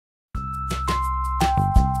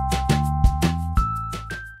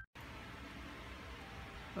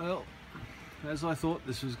as I thought,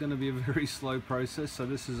 this was going to be a very slow process, so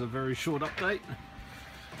this is a very short update.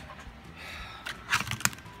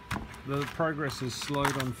 The progress has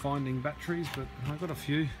slowed on finding batteries, but I've got a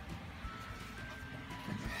few.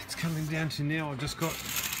 It's coming down to now, I've just got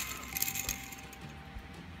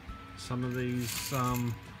some of these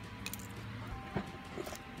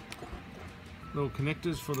little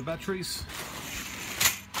connectors for the batteries.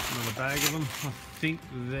 Another bag of them. I think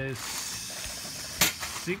there's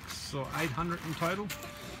 600 or 800 in total.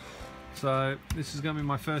 So this is going to be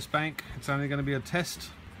my first bank. It's only going to be a test.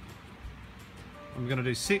 I'm going to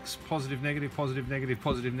do 6, positive, negative, positive, negative,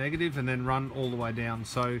 positive, negative, and then run all the way down.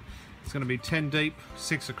 So it's going to be 10 deep,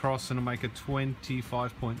 6 across, and I'll make a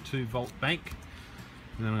 25.2 volt bank.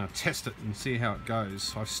 And then I'm going to test it and see how it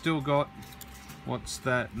goes. I've still got, what's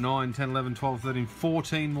that, 9, 10, 11, 12, 13,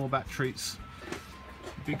 14 more batteries.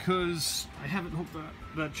 Because I haven't hooked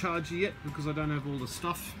that charger yet, because I don't have all the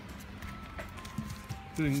stuff.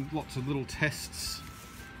 Doing lots of little tests.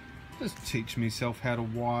 Just teach myself how to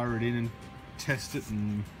wire it in and test it,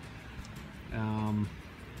 and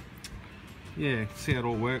yeah, see how it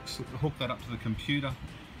all works. Hook that up to the computer.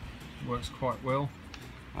 Works quite well.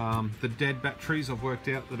 The dead batteries, I've worked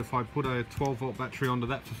out that if I put a 12 volt battery onto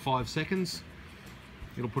that for 5 seconds,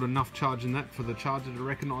 it'll put enough charge in that for the charger to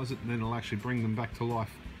recognise it, and then it'll actually bring them back to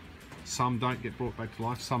life. Some don't get brought back to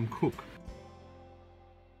life, some cook.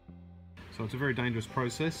 So it's a very dangerous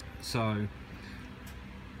process. So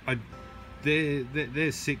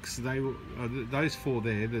there's 6. Those 4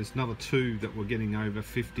 there. There's another 2 that were getting over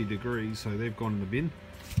 50 degrees, so they've gone in the bin.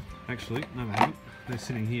 Actually, no, they haven't. They're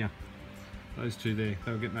sitting here. Those 2 there,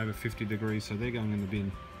 they were getting over 50 degrees, so they're going in the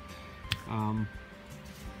bin.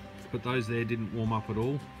 But those there didn't warm up at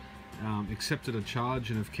all. Accepted a charge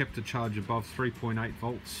and have kept a charge above 3.8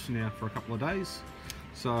 volts now for a couple of days.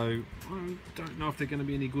 So I don't know if they're going to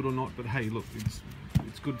be any good or not, but hey, look,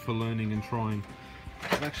 it's good for learning and trying.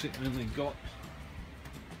 I've actually only got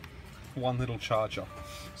 1 little charger,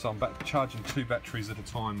 so I'm charging 2 batteries at a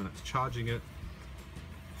time, and it's charging at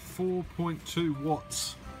 4.2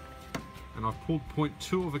 watts, and I've pulled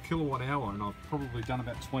 0.2 of a kilowatt hour, and I've probably done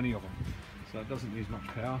about 20 of them, so it doesn't use much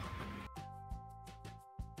power.